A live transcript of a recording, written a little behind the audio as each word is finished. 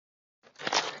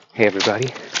Hey everybody,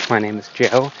 my name is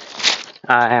Joe.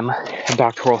 I'm a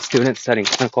doctoral student studying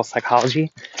clinical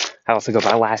psychology. I also go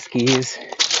by Last Keys.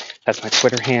 That's my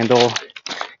Twitter handle.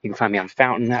 You can find me on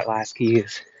Fountain at Last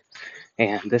Keys.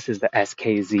 And this is the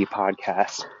SKZ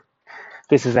podcast.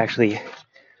 This is actually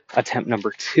attempt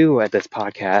number 2 at this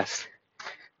podcast.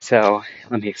 So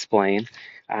let me explain.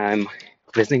 I'm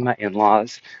visiting my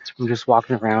in-laws. I'm just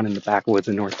walking around in the backwoods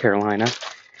of North Carolina.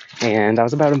 And I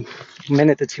was about a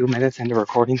minute to 2 minutes into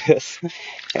recording this.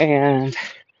 And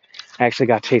I actually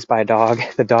got chased by a dog.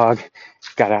 The dog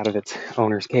got out of its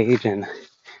owner's cage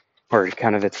or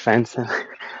kind of its fence and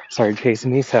started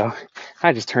chasing me. So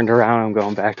I just turned around. I'm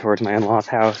going back towards my in-laws'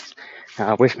 house.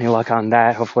 Wish me luck on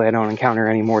that. Hopefully I don't encounter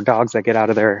any more dogs that get out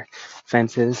of their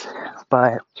fences.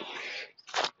 But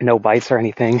no bites or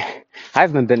anything.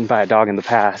 I've been bitten by a dog in the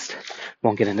past.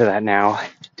 Won't get into that now.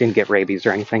 Didn't get rabies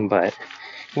or anything, but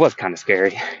it was kind of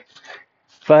scary.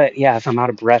 But yeah, if I'm out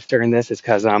of breath during this, it's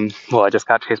because I just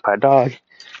got chased by a dog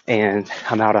and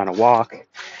I'm out on a walk.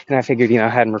 And I figured, I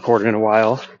hadn't recorded in a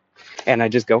while and I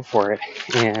just go for it.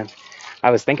 And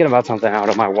I was thinking about something out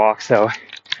on my walk, so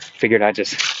figured I'd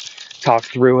just talk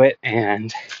through it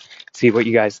and see what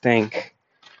you guys think.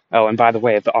 Oh, and by the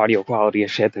way, if the audio quality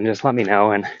is shit, then just let me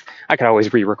know and I could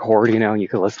always re-record, and you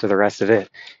could listen to the rest of it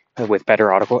with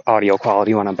better audio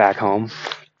quality when I'm back home.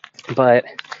 But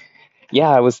yeah,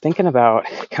 I was thinking about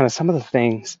kind of some of the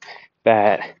things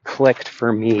that clicked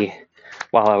for me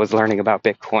while I was learning about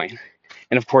Bitcoin.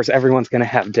 And of course, everyone's going to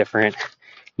have different,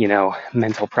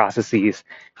 mental processes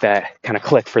that kind of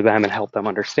click for them and help them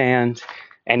understand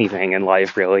anything in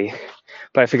life, really.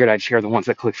 But I figured I'd share the ones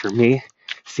that click for me,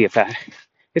 see if that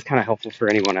is kind of helpful for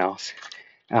anyone else.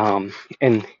 And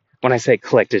when I say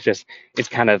clicked, it's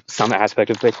kind of some aspect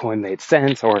of Bitcoin made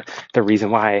sense, or the reason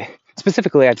why.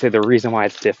 Specifically, I'd say the reason why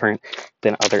it's different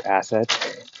than other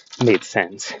assets made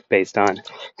sense based on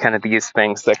kind of these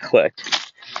things that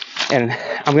clicked. And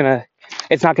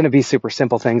it's not going to be super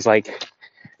simple things like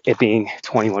it being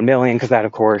 21 million, because that,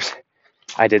 of course,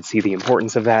 I did see the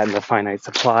importance of that and the finite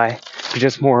supply. But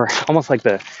just more almost like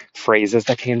the phrases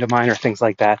that came to mind or things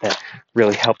like that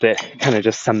really helped it kind of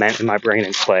just cement in my brain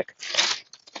and click.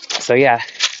 So yeah,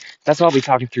 that's what I'll be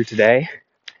talking through today.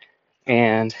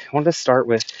 And I wanted to start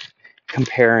with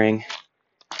comparing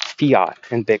fiat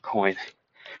and Bitcoin.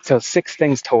 So 6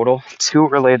 things total, 2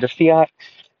 related to fiat,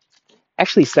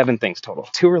 actually 7 things total,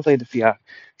 2 related to fiat,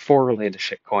 4 related to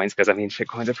shitcoins, because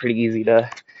shitcoins are pretty easy to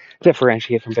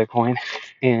differentiate from Bitcoin.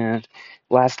 And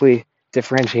lastly,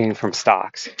 differentiating from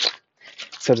stocks.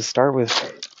 So to start with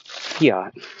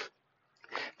fiat,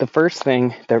 the first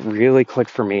thing that really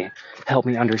clicked for me, helped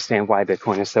me understand why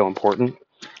Bitcoin is so important,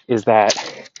 is that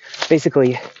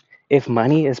basically if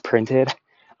money is printed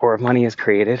or if money is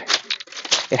created,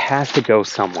 it has to go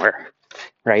somewhere,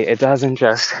 right? It doesn't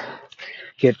just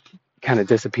get kind of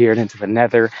disappeared into the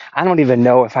nether. I don't even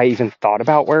know if I even thought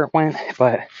about where it went,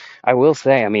 but I will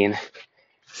say,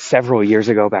 several years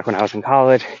ago, back when I was in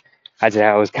college, I'd say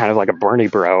I was kind of like a Bernie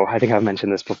bro. I think I've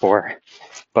mentioned this before,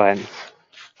 but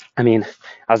I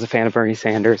was a fan of Bernie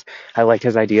Sanders. I liked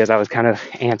his ideas. I was kind of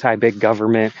anti-big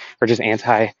government, or just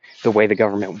anti the way the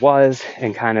government was,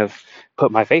 and kind of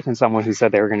put my faith in someone who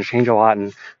said they were going to change a lot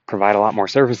and provide a lot more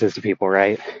services to people,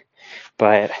 right?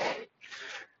 But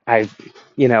I,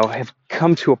 have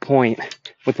come to a point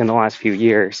within the last few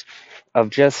years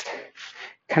of just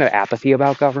kind of apathy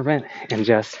about government and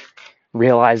just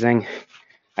realizing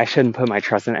I shouldn't put my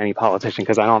trust in any politician,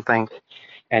 because I don't think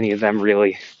any of them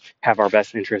really have our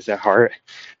best interests at heart.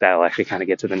 That'll actually kind of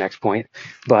get to the next point.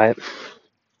 But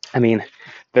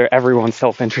everyone's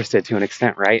self-interested to an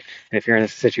extent, right? And if you're in a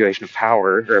situation of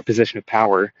power or a position of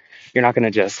power, you're not going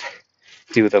to just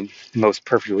do the most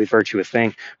perfectly virtuous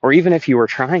thing. Or even if you were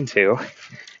trying to,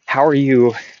 how are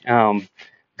you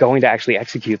going to actually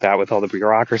execute that with all the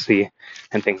bureaucracy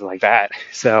and things like that?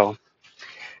 So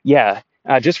yeah,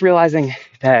 just realizing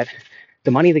that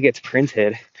the money that gets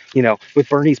printed, with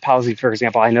Bernie's policy, for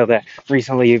example, I know that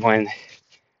recently when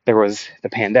there was the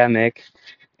pandemic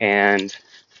and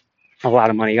a lot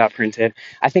of money got printed,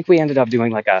 I think we ended up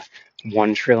doing like a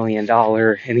 $1 trillion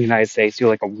in the United States, do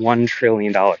like a $1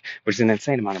 trillion, which is an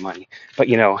insane amount of money. But,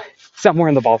 somewhere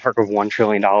in the ballpark of $1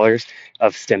 trillion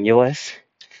of stimulus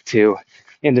to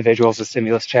individuals with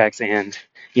stimulus checks and,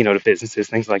 to businesses,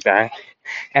 things like that.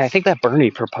 And I think that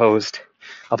Bernie proposed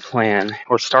a plan,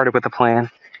 or started with a plan,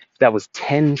 that was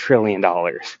 $10 trillion.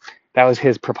 That was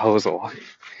his proposal.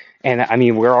 And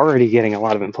we're already getting a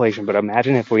lot of inflation, but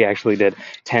imagine if we actually did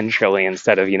 10 trillion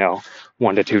instead of,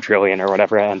 1 to 2 trillion or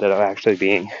whatever it ended up actually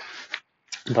being.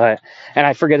 And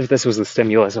I forget if this was the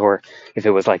stimulus or if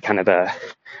it was like kind of the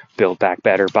Build Back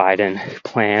Better Biden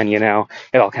plan, it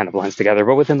all kind of blends together.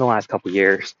 But within the last couple of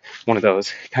years, one of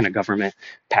those kind of government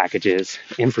packages,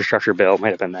 infrastructure bill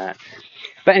might have been that.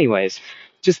 But anyways,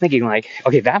 just thinking like,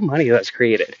 okay, that money that's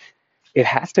created, it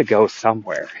has to go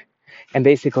somewhere. And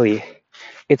basically,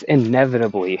 it's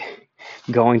inevitably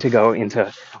going to go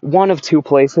into one of two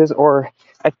places, or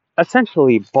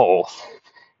essentially both.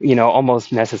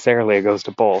 Almost necessarily it goes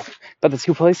to both. But the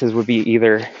two places would be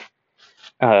either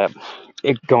uh,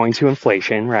 it going to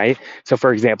inflation, right? So,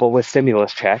 for example, with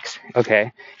stimulus checks,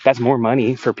 okay, that's more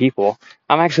money for people.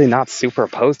 I'm actually not super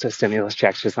opposed to stimulus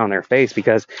checks just on their face,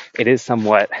 because it is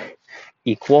somewhat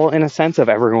equal in a sense of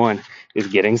everyone is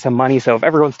getting some money. So if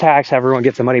everyone's taxed, everyone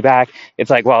gets the money back. It's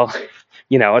like, well,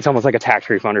 it's almost like a tax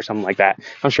refund or something like that.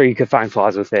 I'm sure you could find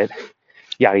flaws with it,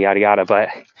 yada, yada, yada. But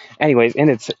anyways, in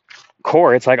its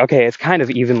core, it's like, okay, it's kind of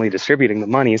evenly distributing the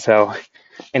money. So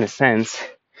in a sense,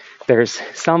 there's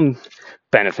some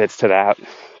benefits to that.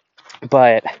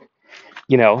 But,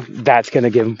 that's going to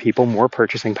give people more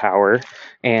purchasing power,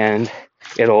 and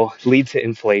it'll lead to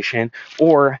inflation.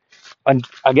 Or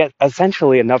again,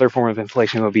 essentially another form of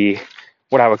inflation would be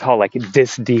what I would call like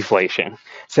disdeflation.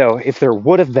 So if there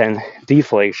would have been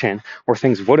deflation, or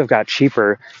things would have got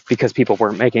cheaper because people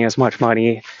weren't making as much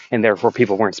money and therefore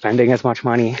people weren't spending as much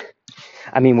money.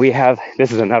 I mean,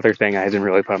 this is another thing I didn't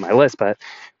really put on my list, but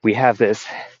we have this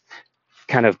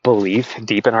kind of belief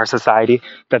deep in our society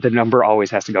that the number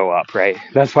always has to go up, right?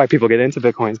 That's why people get into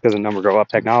Bitcoins, because the number go up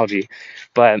technology.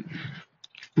 But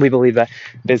we believe that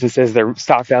businesses, their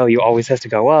stock value always has to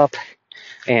go up.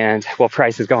 And while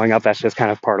price is going up, that's just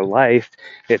kind of part of life.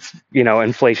 It's,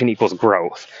 inflation equals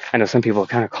growth. I know some people have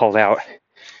kind of called out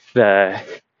the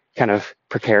kind of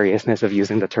precariousness of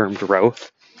using the term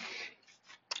growth.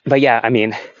 But yeah, I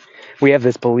mean, we have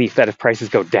this belief that if prices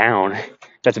go down,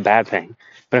 that's a bad thing.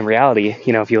 But in reality,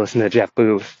 if you listen to Jeff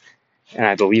Booth, and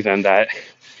I believe him, that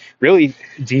really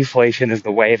deflation is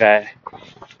the way that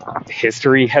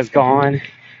history has gone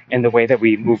and the way that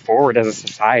we move forward as a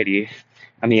society.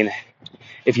 I mean,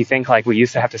 if you think like we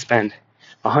used to have to spend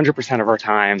 100% of our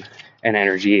time and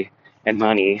energy and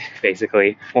money,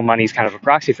 basically, well, money's kind of a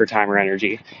proxy for time or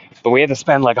energy, but we had to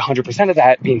spend like 100% of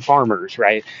that being farmers,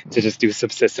 right? To just do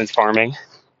subsistence farming.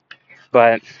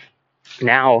 But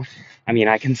now, I mean,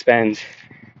 I can spend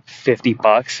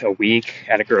 $50 a week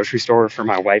at a grocery store for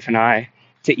my wife and I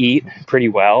to eat pretty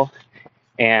well.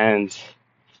 And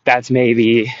that's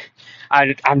maybe,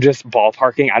 I'm just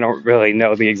ballparking. I don't really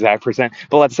know the exact percent,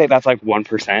 but let's say that's like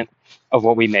 1% of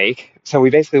what we make. So we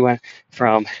basically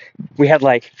we had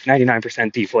like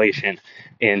 99% deflation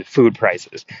in food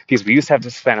prices, because we used to have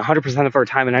to spend 100% of our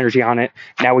time and energy on it.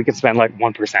 Now we can spend like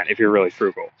 1% if you're really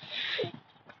frugal.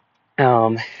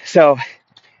 So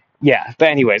yeah, but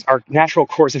anyways, our natural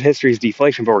course of history is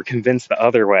deflation, but we're convinced the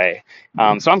other way.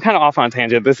 So I'm kind of off on a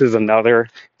tangent. This is another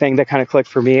thing that kind of clicked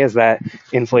for me, is that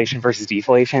inflation versus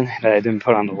deflation that I didn't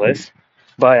put on the list.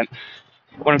 But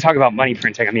when I'm talking about money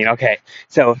printing, I mean, okay,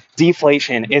 so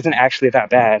deflation isn't actually that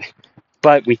bad,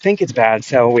 but we think it's bad,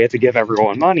 so we have to give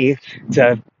everyone money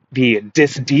to be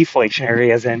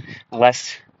disdeflationary, as in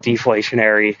less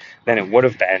deflationary than it would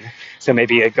have been. So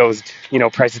maybe it goes,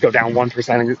 prices go down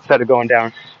 1% instead of going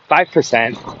down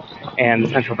 5%, and the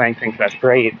central bank thinks that's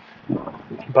great.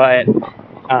 But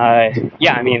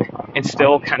yeah, I mean, it's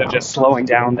still kind of just slowing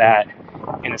down that,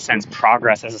 in a sense,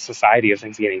 progress as a society of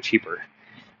things getting cheaper.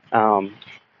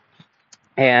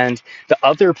 And the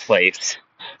other place,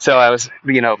 so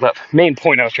the main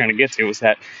point I was trying to get to was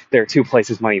that there are two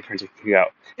places money printing can go.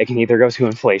 It can either go to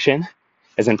inflation,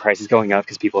 as in prices going up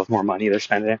because people have more money, they're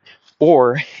spending it,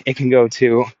 or it can go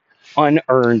to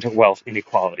unearned wealth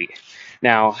inequality.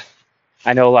 Now,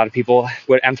 I know a lot of people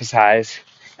would emphasize,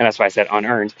 and that's why I said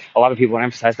unearned, a lot of people would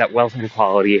emphasize that wealth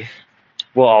inequality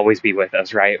will always be with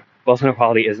us, right? Wealth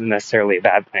inequality isn't necessarily a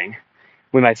bad thing.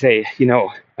 We might say,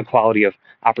 equality of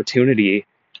opportunity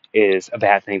is a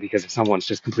bad thing, because if someone's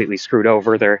just completely screwed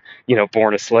over, they're,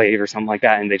 born a slave or something like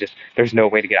that, and there's no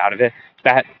way to get out of it,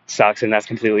 that sucks, and that's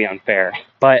completely unfair.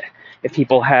 But if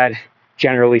people had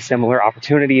generally similar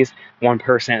opportunities, one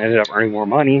person ended up earning more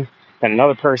money than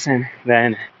another person,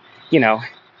 then,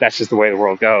 that's just the way the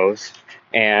world goes,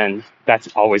 and that's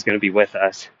always going to be with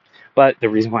us. But the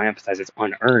reason why I emphasize it's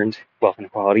unearned wealth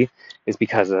inequality is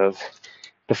because of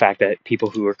the fact that people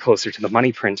who are closer to the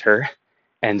money printer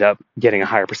end up getting a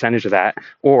higher percentage of that,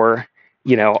 or,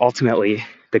 ultimately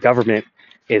the government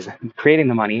is creating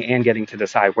the money and getting to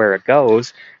decide where it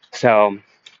goes. So,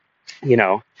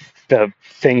 the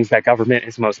things that government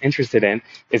is most interested in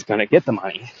is going to get the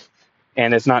money.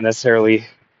 And it's not necessarily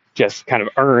just kind of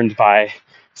earned by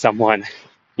someone,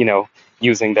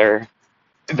 using their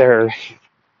their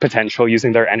potential,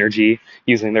 using their energy,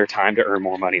 using their time to earn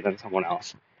more money than someone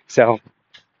else. So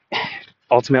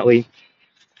ultimately,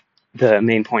 the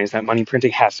main point is that money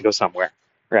printing has to go somewhere,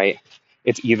 right?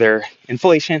 It's either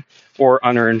inflation or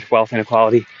unearned wealth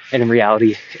inequality, and in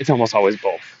reality, it's almost always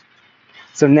both.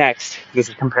 So next, this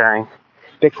is comparing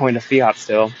Bitcoin to fiat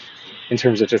still, in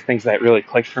terms of just things that really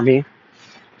clicked for me,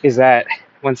 is that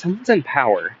when someone's in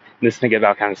power, this thing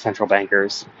about kind of central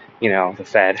bankers, the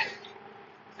Fed,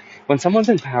 when someone's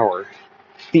in power,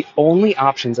 the only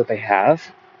options that they have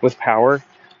with power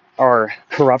are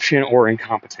corruption or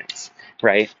incompetence,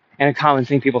 right? And a common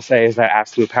thing people say is that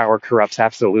absolute power corrupts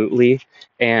absolutely.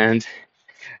 And,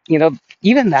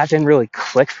 even that didn't really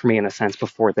click for me in a sense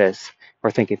before this or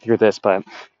thinking through this, but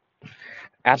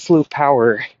absolute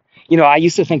power, I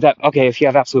used to think that, okay, if you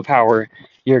have absolute power,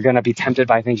 you're going to be tempted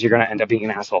by things, you're going to end up being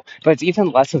an asshole. But it's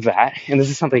even less of that. And this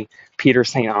is something Peter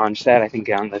St. Onge said, I think,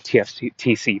 on the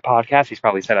TFTC podcast. He's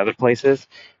probably said other places.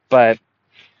 But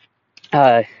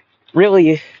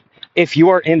really, if you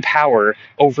are in power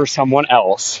over someone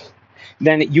else,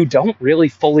 then you don't really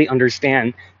fully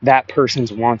understand that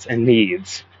person's wants and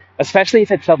needs, especially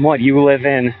if it's someone you live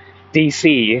in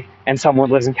DC and someone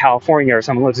lives in California or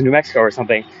someone lives in New Mexico or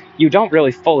something. You don't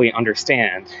really fully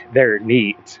understand their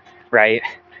needs, right?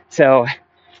 So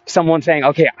someone saying,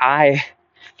 okay, I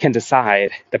can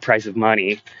decide the price of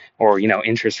money or,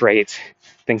 interest rates,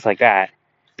 things like that,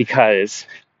 because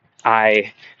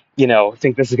I,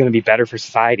 think this is going to be better for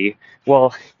society.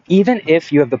 Well, even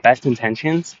if you have the best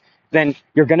intentions, then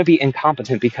you're going to be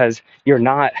incompetent because you're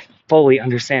not fully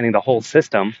understanding the whole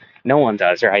system. No one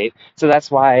does, right? So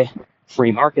that's why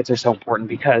free markets are so important,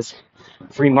 because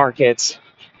free markets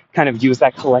kind of use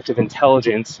that collective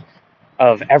intelligence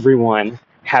of everyone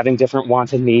having different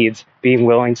wants and needs, being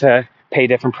willing to pay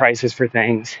different prices for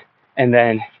things. And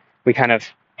then we kind of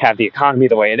have the economy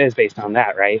the way it is based on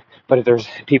that, right? But if there's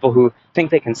people who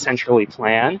think they can centrally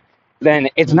plan, then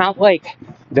it's not like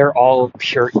they're all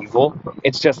pure evil.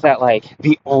 It's just that, like,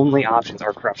 the only options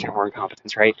are corruption or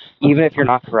incompetence, right? Even if you're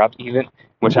not corrupt,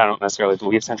 which I don't necessarily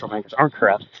believe central bankers aren't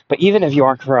corrupt, but even if you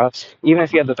aren't corrupt, even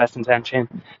if you have the best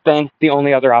intention, then the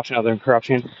only other option other than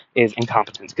corruption is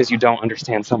incompetence, because you don't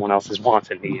understand someone else's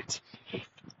wants and needs,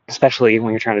 especially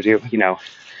when you're trying to do,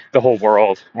 the whole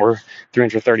world or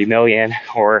 330 million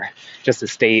or just a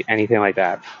state, anything like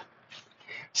that.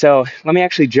 So let me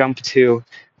actually jump to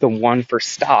the one for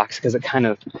stocks, because it kind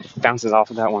of bounces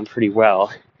off of that one pretty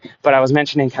well. But I was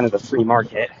mentioning kind of the free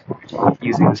market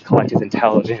using this collective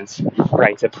intelligence,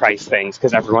 right, to price things,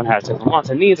 because everyone has different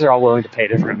wants and needs. They're all willing to pay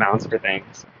different amounts for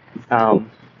things.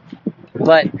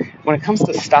 But when it comes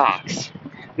to stocks,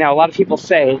 now a lot of people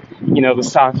say, the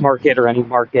stock market or any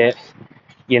market,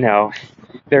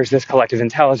 there's this collective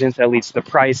intelligence that leads to the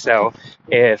price. So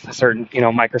if a certain,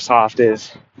 Microsoft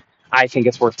is, I think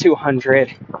it's worth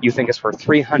 200, you think it's worth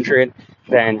 300,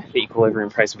 then the equilibrium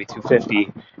price would be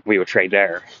 250. We would trade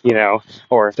there,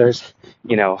 or if there's,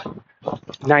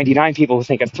 99 people who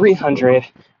think it's 300,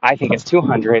 I think it's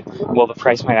 200. Well, the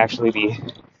price might actually be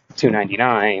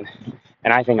 299.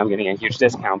 And I think I'm getting a huge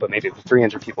discount, but maybe the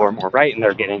 300 people are more right, and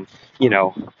they're getting, a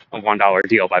 $1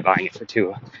 deal by buying it for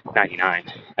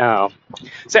 $2.99.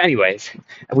 So anyways,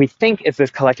 we think it's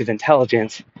this collective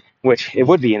intelligence, which it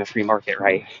would be in a free market,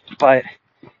 right? But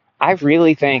I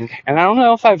really think, and I don't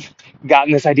know if I've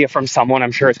gotten this idea from someone,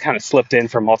 I'm sure it's kind of slipped in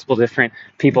from multiple different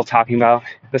people talking about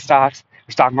the stock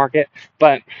market,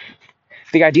 but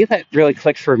the idea that really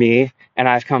clicked for me and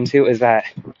I've come to is that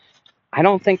I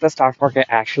don't think the stock market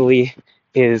actually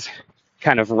is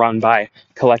kind of run by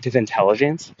collective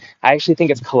intelligence. I actually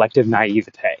think it's collective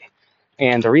naivete.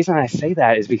 And the reason I say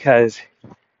that is because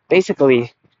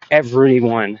basically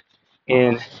everyone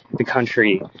in the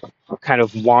country kind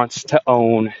of wants to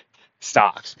own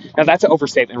stocks. Now that's an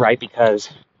overstatement, right? Because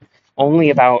only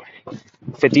about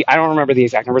 50, I don't remember the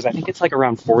exact numbers, I think it's like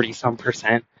around 40 some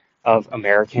percent of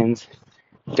Americans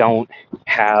don't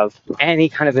have any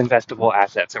kind of investable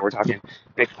assets. So we're talking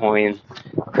Bitcoin,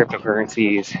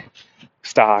 cryptocurrencies,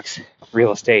 stocks,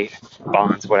 real estate,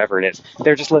 bonds, whatever it is.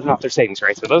 They're just living off their savings,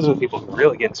 right? So those are the people who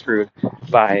really get screwed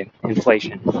by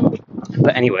inflation.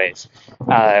 But anyways,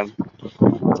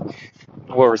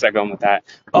 where was I going with that?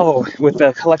 Oh, with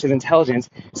the collective intelligence.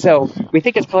 So we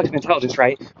think it's collective intelligence,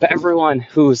 right? But everyone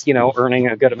who's, earning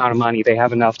a good amount of money, they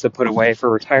have enough to put away for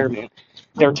retirement.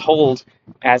 They're told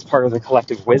as part of the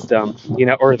collective wisdom,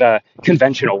 or the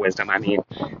conventional wisdom,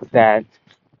 that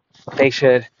they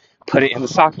should put it in the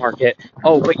stock market.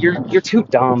 Oh, but you're too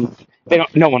dumb.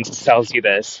 No one tells you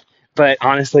this. But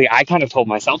honestly, I kind of told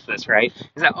myself this, right?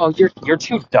 Is that, oh, you're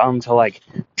too dumb to like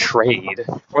trade,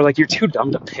 or like you're too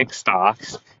dumb to pick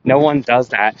stocks. No one does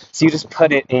that. So you just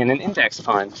put it in an index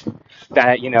fund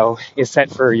that, is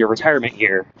set for your retirement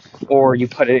year, or you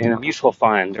put it in a mutual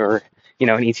fund or, an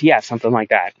ETF, something like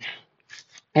that.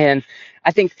 And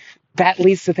I think that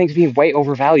leads to things being way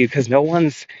overvalued because no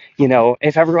one's,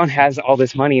 if everyone has all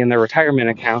this money in their retirement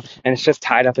account and it's just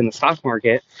tied up in the stock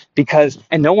market,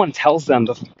 and no one tells them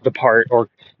the part or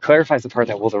clarifies the part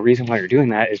that, well, the reason why you're doing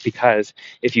that is because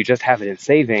if you just have it in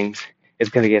savings, it's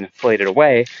going to get inflated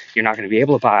away. You're not going to be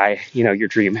able to buy, your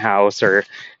dream house or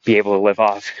be able to live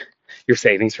off your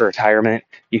savings for retirement.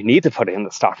 You need to put it in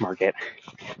the stock market.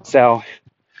 So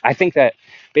I think that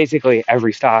basically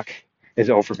every stock is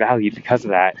overvalued because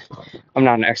of that. I'm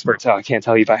not an expert, so I can't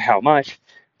tell you by how much,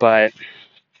 but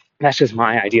that's just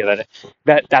my idea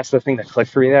that's the thing that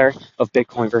clicked for me there of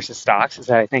Bitcoin versus stocks is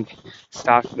that I think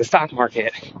the stock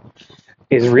market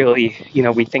is really,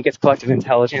 we think it's collective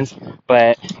intelligence,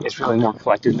 but it's really more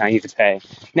collective naivete.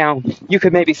 Now, you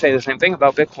could maybe say the same thing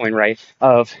about Bitcoin, right?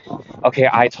 Okay,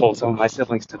 I told some of my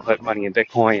siblings to put money in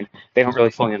Bitcoin. They don't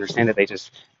really fully understand it. They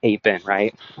just ape in,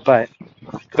 right? But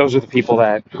those are the people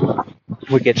that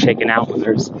would get shaken out when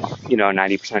there's, a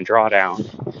 90%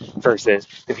 drawdown versus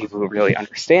the people who really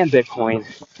understand Bitcoin,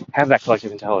 have that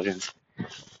collective intelligence,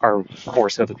 are more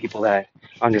so the people that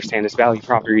understand its value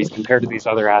properties compared to these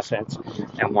other assets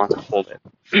and want to hold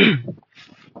it.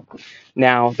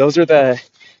 Now, those are the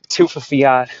two for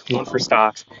fiat, one for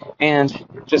stocks. And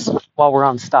just while we're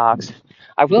on stocks,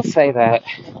 I will say that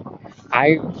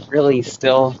I really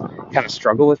still kind of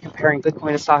struggle with comparing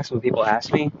Bitcoin to stocks when people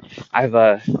ask me. I have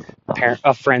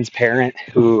a friend's parent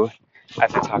who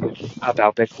I've been talking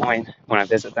about Bitcoin when I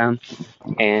visit them,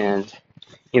 and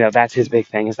that's his big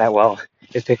thing is that, well,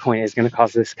 if Bitcoin is going to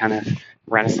cause this kind of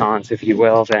renaissance, if you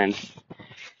will, then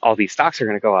all these stocks are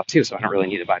going to go up too. So I don't really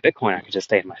need to buy Bitcoin. I can just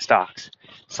stay in my stocks.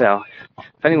 So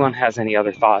if anyone has any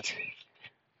other thoughts,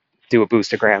 do a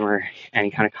boostagram or any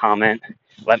kind of comment.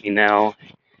 Let me know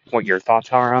what your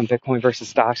thoughts are on Bitcoin versus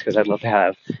stocks because I'd love to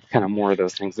have kind of more of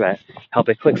those things that help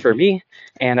it click for me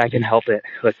and I can help it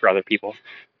click for other people.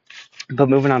 But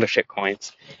moving on to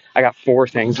shitcoins, I got 4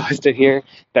 things listed here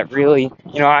that really,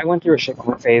 I went through a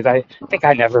shitcoin phase. I think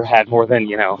I never had more than,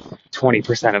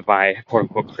 20% of my quote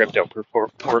unquote crypto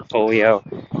portfolio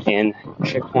in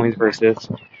shitcoins versus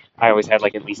I always had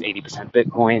like at least 80%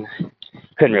 Bitcoin.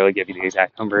 Couldn't really give you the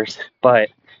exact numbers, but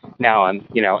now I'm,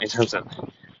 in terms of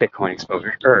Bitcoin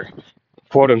exposure or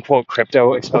quote unquote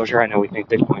crypto exposure. I know we think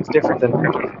Bitcoin's different than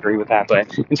crypto. I agree with that,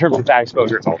 but in terms of that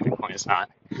exposure, it's all Bitcoin. It's not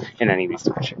in any of these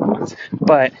different shitcoins.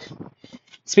 But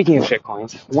speaking of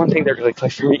shitcoins, one thing that really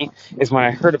clicked for me is when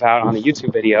I heard about on a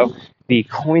YouTube video the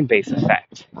Coinbase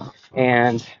effect.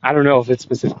 And I don't know if it's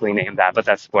specifically named that, but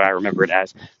that's what I remember it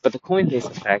as. But the Coinbase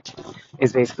effect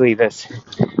is basically this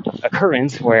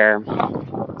occurrence where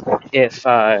if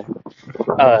a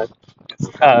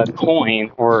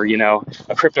coin or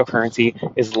a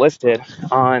cryptocurrency is listed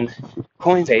on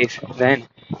Coinbase, then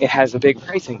it has a big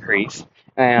price increase.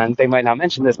 And they might not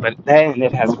mention this, but then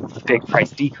it has a big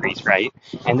price decrease, right?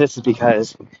 And this is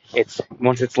because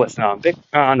once it's listed on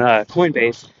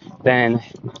Coinbase, then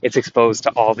it's exposed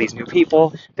to all these new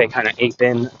people. They kind of ape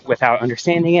in without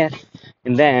understanding it,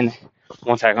 and then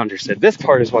once I understood this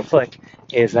part is what clicked,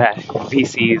 is that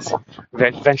VCs,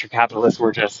 venture capitalists,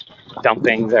 were just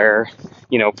dumping their,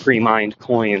 pre-mined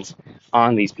coins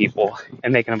on these people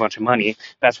and making a bunch of money.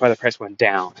 That's why the price went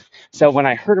down. So when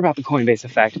I heard about the Coinbase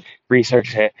effect,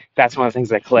 researched it, that's one of the things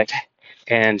that clicked.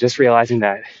 And just realizing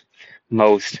that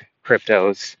most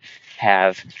cryptos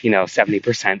have,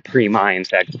 70% pre-mined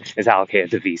that is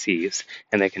allocated to VCs,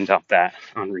 and they can dump that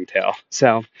on retail.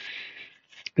 So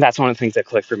that's one of the things that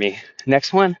clicked for me.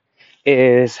 Next one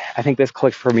is, I think this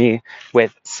clicked for me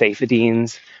with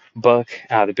Saifedean's book,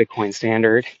 The Bitcoin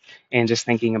Standard, and just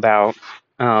thinking about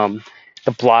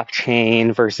the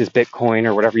blockchain versus Bitcoin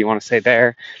or whatever you want to say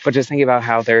there, but just thinking about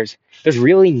how there's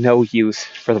really no use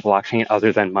for the blockchain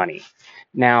other than money.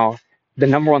 Now, the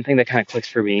number one thing that kind of clicks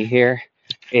for me here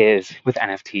is with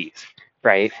NFTs,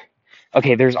 right?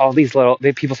 Okay, there's all these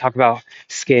people talk about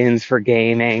skins for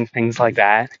gaming, things like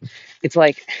that. It's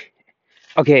like,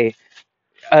 okay,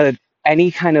 any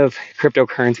kind of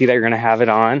cryptocurrency that you're going to have it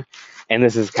on, and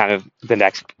this is kind of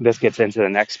this gets into the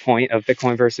next point of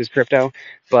Bitcoin versus crypto,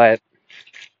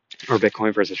 or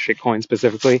Bitcoin versus shitcoin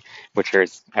specifically, which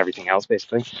is everything else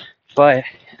basically. But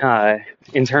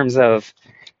in terms of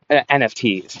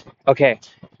NFTs, okay,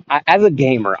 as a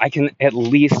gamer, I can at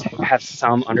least have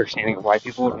some understanding of why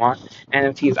people would want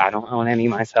NFTs. I don't own any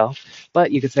myself,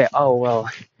 but you could say, oh, well,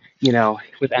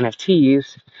 with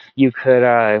NFTs, you could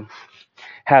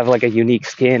have like a unique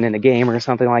skin in a game or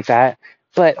something like that.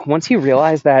 But once you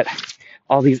realize that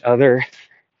all these other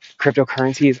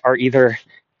cryptocurrencies are either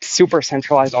super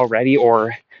centralized already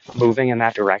or moving in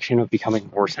that direction of becoming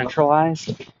more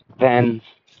centralized, then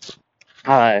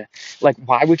uh, like,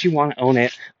 why would you want to own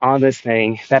it on this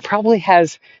thing that probably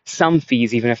has some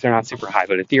fees, even if they're not super high?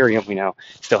 But Ethereum, we know,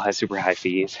 still has super high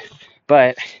fees.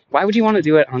 But why would you want to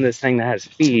do it on this thing that has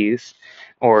fees?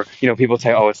 Or, people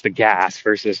say, oh, it's the gas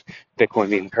versus Bitcoin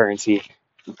being the currency.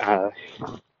 Uh,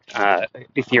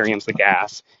 Ethereum's the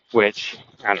gas, which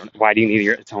I don't know. Why do you need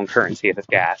its own currency if it's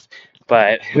gas?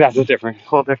 But that's a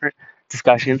whole different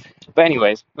discussion. But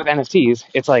anyways, with NFTs,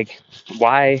 it's like,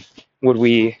 why would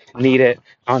we need it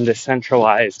on this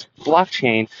centralized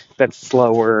blockchain that's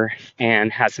slower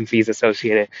and has some fees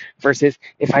associated versus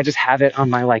if I just have it on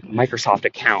my like Microsoft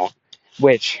account,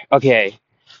 which, okay,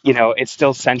 it's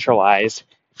still centralized,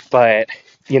 but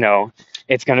you know,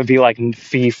 it's going to be like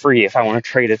fee free if I want to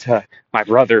trade it to my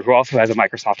brother who also has a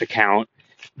Microsoft account.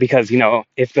 Because,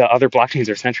 if the other blockchains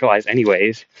are centralized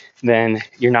anyways, then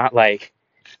you're not like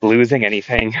losing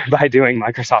anything by doing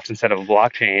Microsoft instead of a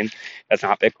blockchain. That's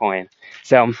not Bitcoin.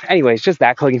 So, anyways, just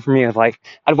that clicking for me of like,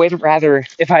 I'd way rather,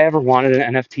 if I ever wanted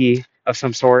an NFT of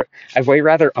some sort, I'd way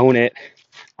rather own it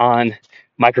on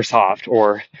Microsoft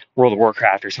or World of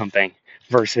Warcraft or something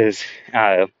versus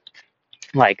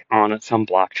like on some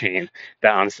blockchain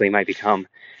that honestly might become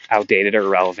outdated or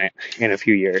irrelevant in a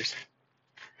few years.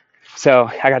 So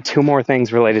I got two more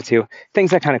things related to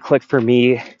things that kind of click for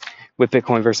me with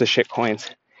Bitcoin versus shitcoins.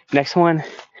 Next one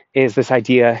is this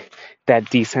idea that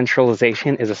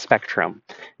decentralization is a spectrum.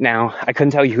 Now, I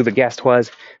couldn't tell you who the guest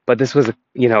was, but this was, a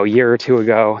year or two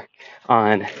ago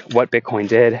on What Bitcoin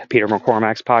Did, Peter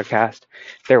McCormack's podcast.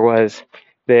 There was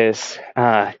this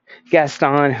guest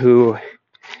on who,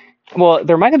 well,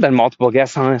 there might have been multiple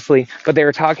guests, honestly, but they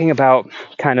were talking about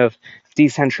kind of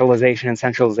decentralization and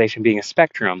centralization being a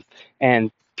spectrum.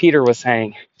 And Peter was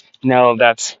saying, no,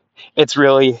 it's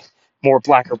really more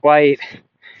black or white.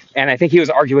 And I think he was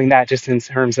arguing that just in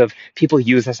terms of people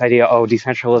use this idea, oh,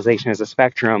 decentralization is a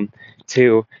spectrum,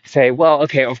 to say, well,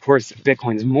 okay, of course,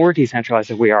 Bitcoin is more decentralized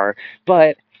than we are,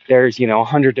 but there's,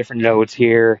 100 different nodes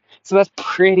here. So that's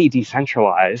pretty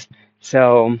decentralized.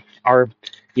 So our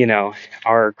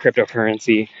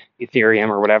cryptocurrency, Ethereum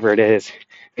or whatever it is,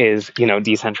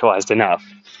 decentralized enough.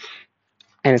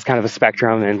 And it's kind of a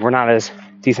spectrum, and we're not as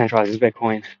decentralized as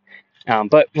Bitcoin.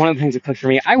 But one of the things that clicked for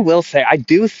me, I will say, I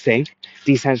do think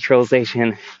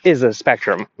decentralization is a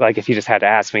spectrum. Like if you just had to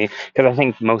ask me, because I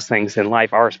think most things in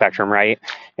life are a spectrum, right?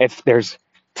 If there's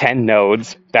 10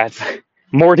 nodes, that's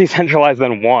more decentralized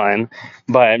than one,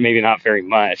 but maybe not very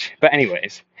much. But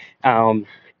anyways, I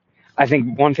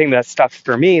think one thing that stuck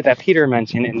for me that Peter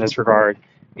mentioned in this regard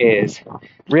is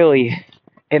really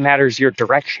it matters your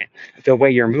direction, the way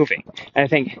you're moving. And I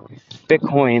think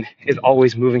Bitcoin is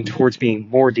always moving towards being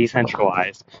more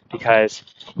decentralized because,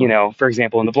 for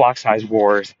example, in the block size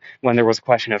wars, when there was a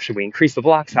question of should we increase the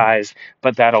block size,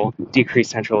 but that'll decrease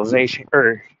centralization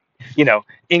or,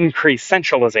 increase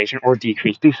centralization or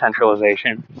decrease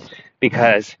decentralization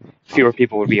because fewer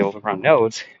people would be able to run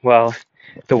nodes. Well,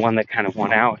 the one that kind of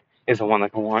won out is the one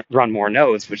that can run more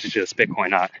nodes, which is just Bitcoin,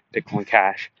 not Bitcoin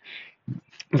Cash,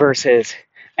 versus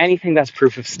anything that's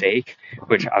proof of stake,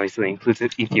 which obviously includes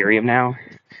Ethereum now,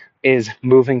 is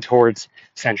moving towards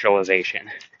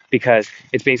centralization because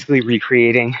it's basically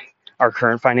recreating our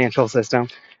current financial system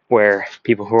where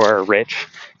people who are rich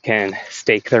can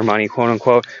stake their money, quote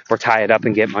unquote, or tie it up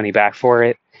and get money back for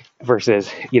it versus,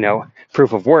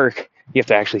 proof of work. You have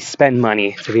to actually spend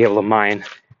money to be able to mine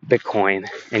Bitcoin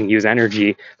and use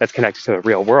energy that's connected to the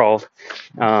real world.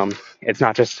 It's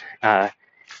not just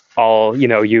all,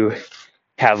 you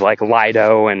have like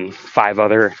Lido and 5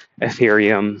 other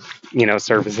Ethereum,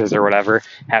 services or whatever,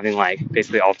 having like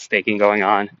basically all the staking going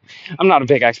on. I'm not a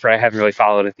big expert. I haven't really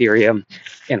followed Ethereum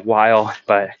in a while,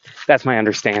 but that's my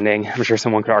understanding. I'm sure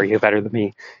someone could argue better than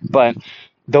me. But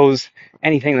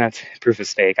anything that's proof of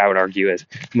stake, I would argue, is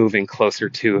moving closer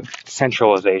to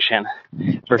centralization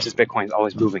versus Bitcoin's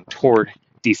always moving toward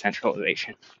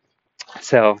decentralization.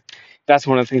 So that's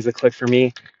one of the things that clicked for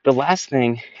me. The last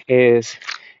thing is,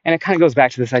 and it kind of goes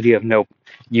back to this idea of no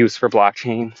use for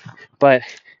blockchain, but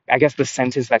I guess the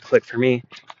sentence that clicked for me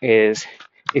is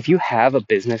if you have a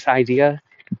business idea,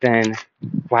 then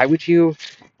why would you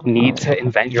need to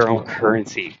invent your own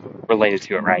currency related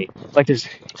to it, right? Like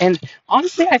and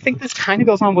honestly, I think this kind of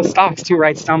goes on with stocks too,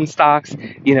 right? Some stocks,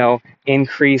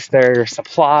 increase their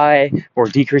supply or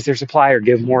decrease their supply or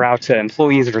give more out to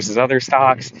employees versus other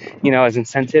stocks, as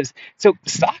incentives. So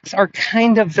stocks are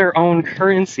kind of their own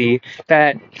currency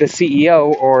that the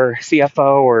CEO or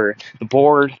CFO or the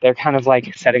board, they're kind of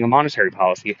like setting a monetary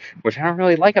policy, which I don't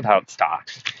really like about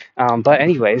stocks. But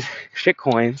anyways,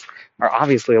 shitcoins are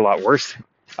obviously a lot worse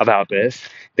about this.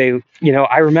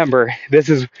 I remember this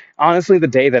is honestly the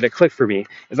day that it clicked for me,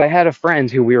 is I had a friend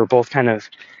who we were both kind of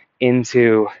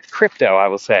into crypto, I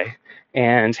will say.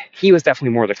 And he was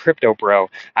definitely more the crypto bro.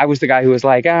 I was the guy who was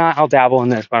like, I'll dabble in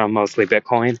this, but I'm mostly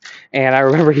Bitcoin. And I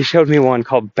remember he showed me one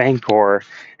called Bancor,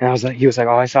 and he was like,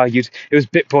 oh, I saw you. It was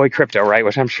BitBoy Crypto, right?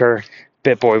 Which I'm sure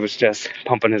BitBoy was just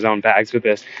pumping his own bags with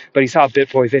this. But he saw a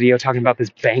BitBoy video talking about this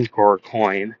Bancor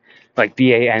coin, like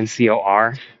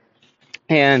Bancor.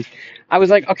 And I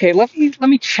was like, okay, let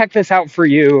me check this out for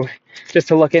you just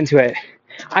to look into it.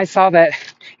 I saw that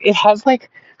it has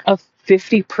like a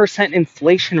 50%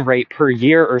 inflation rate per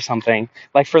year or something,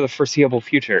 like for the foreseeable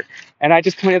future. And I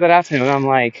just pointed that out to him, and I'm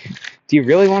like, do you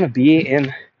really want to be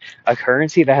in a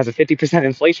currency that has a 50%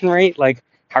 inflation rate? Like,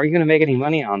 how are you going to make any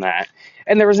money on that?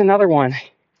 And there was another one, I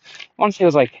want to say it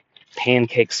was like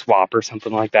Pancake Swap or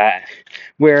something like that,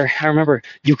 where I remember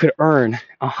you could earn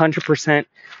 100%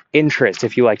 interest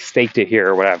if you like staked it here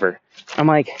or whatever. I'm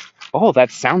like, oh,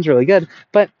 that sounds really good,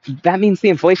 but that means the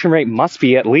inflation rate must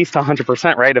be at least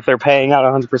 100%, right? If they're paying out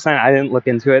 100%. I didn't look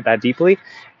into it that deeply,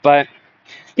 but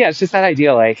yeah, it's just that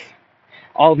idea, like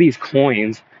all these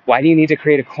coins, why do you need to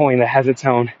create a coin that has its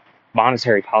own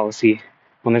monetary policy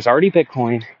when there's already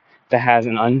Bitcoin that has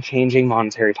an unchanging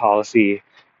monetary policy,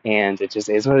 and it just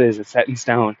is what it is. It's set in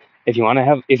stone. If you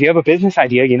have a business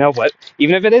idea, you know what,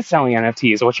 even if it is selling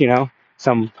NFTs, which,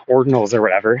 some ordinals or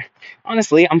whatever,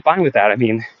 honestly, I'm fine with that. I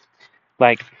mean,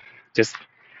 like, just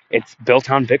it's built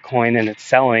on Bitcoin and it's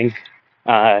selling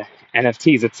uh,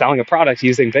 NFTs. It's selling a product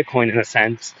using Bitcoin in a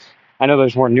sense. I know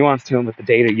there's more nuance to it with the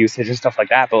data usage and stuff like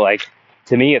that, but like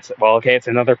to me, it's well, okay, it's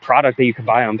another product that you can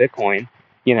buy on Bitcoin.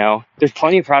 There's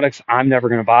plenty of products I'm never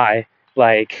going to buy,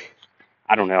 like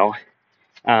I don't know,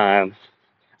 um,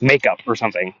 makeup or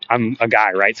something. I'm a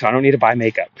guy, right? So I don't need to buy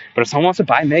makeup. But if someone wants to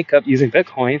buy makeup using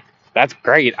Bitcoin, that's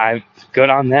great. I'm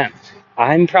good on them.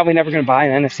 I'm probably never going to buy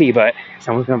an NFT, but if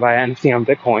someone's going to buy an NFT on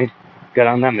Bitcoin, good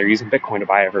on them. They're using Bitcoin to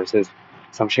buy it versus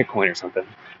some shitcoin or something.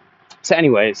 So,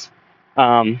 anyways,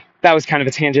 that was kind of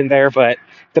a tangent there, but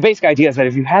the basic idea is that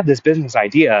if you have this business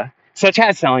idea, such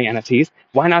as selling NFTs,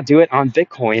 why not do it on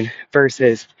Bitcoin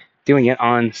versus doing it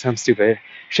on some stupid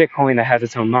shitcoin that has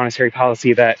its own monetary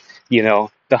policy that, the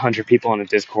 100 people on a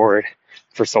Discord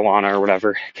for Solana or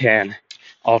whatever can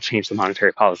all change the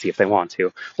monetary policy if they want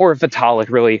to. Or if Vitalik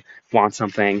really wants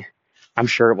something, I'm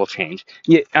sure it will change.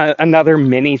 Yeah, another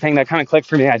mini thing that kind of clicked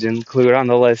for me, I didn't include on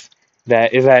the list,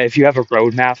 that if you have a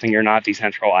roadmap and you're not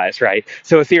decentralized, right?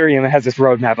 So Ethereum has this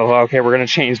roadmap of, okay, we're going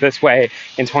to change this way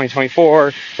in 2024.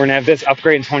 We're going to have this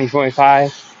upgrade in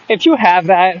 2025. If you have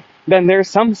that, then there's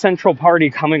some central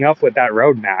party coming up with that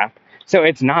roadmap. So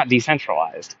it's not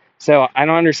decentralized. So I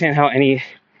don't understand how any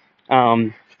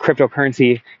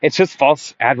cryptocurrency, it's just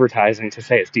false advertising to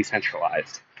say it's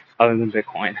decentralized other than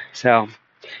Bitcoin. So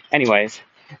anyways,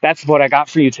 that's what I got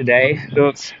for you today.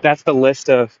 That's the list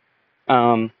of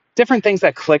different things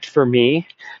that clicked for me.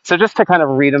 So just to kind of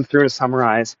read them through to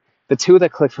summarize, the two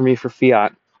that clicked for me for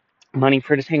fiat, money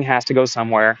printing has to go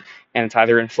somewhere, and it's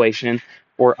either inflation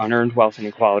or unearned wealth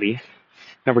inequality.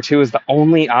 Number two is the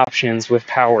only options with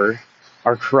power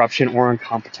are corruption or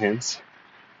incompetence.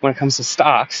 When it comes to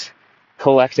stocks,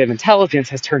 collective intelligence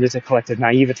has turned into collective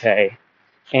naivete.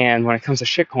 And when it comes to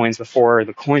shitcoins, the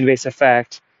Coinbase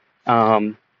effect,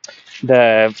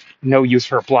 the no use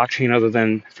for a blockchain other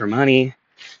than for money,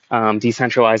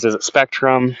 decentralized as a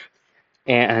spectrum,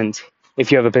 and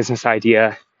if you have a business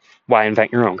idea, why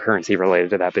invent your own currency related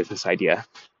to that business idea?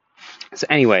 So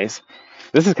anyways,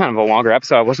 this is kind of a longer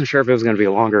episode. I wasn't sure if it was going to be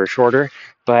longer or shorter,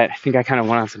 but I think I kind of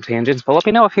went on some tangents. But let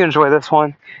me know if you enjoy this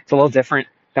one. It's a little different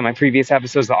than my previous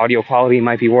episodes. The audio quality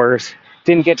might be worse.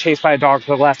 Didn't get chased by a dog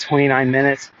for the last 29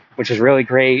 minutes, which is really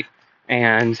great.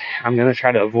 And I'm going to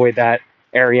try to avoid that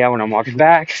area when I'm walking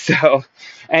back. So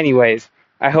anyways,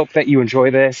 I hope that you enjoy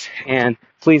this, and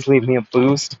please leave me a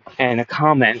boost and a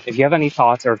comment if you have any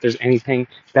thoughts or if there's anything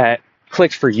that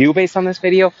clicked for you based on this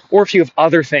video, or if you have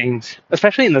other things,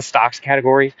 especially in the stocks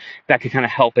category, that could kind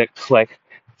of help it click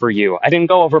for you. I didn't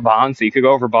go over bonds, so you could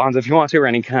go over bonds if you want to, or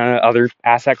any kind of other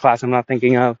asset class I'm not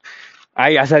thinking of.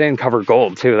 I guess I didn't cover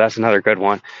gold too. That's another good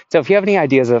one. So if you have any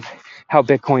ideas of how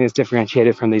Bitcoin is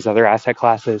differentiated from these other asset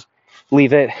classes,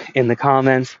 leave it in the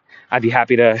comments. I'd be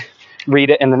happy to read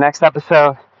it in the next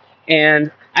episode. And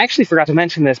I actually forgot to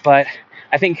mention this, but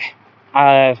I think,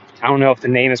 I don't know if the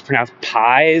name is pronounced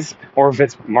Pies or if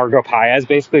it's Margot Piez,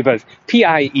 basically, but it's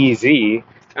Piez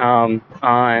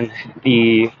on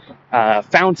the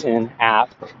Fountain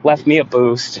app, left me a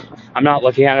boost. I'm not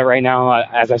looking at it right now.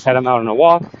 As I said, I'm out on a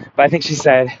walk, but I think she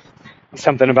said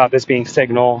something about this being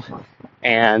signal,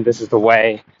 and this is the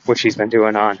way, which she's been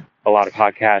doing on a lot of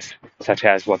podcasts, such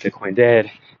as What Bitcoin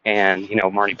Did, and,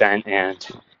 Marty Bent and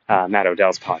Matt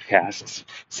Odell's podcasts.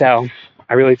 So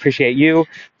I really appreciate you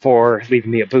for leaving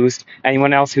me a boost.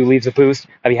 Anyone else who leaves a boost,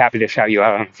 I'd be happy to shout you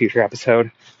out on a future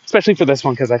episode, especially for this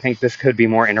one, because I think this could be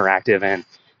more interactive and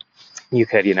you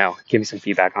could, give me some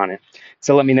feedback on it.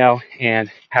 So let me know,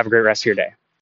 and have a great rest of your day.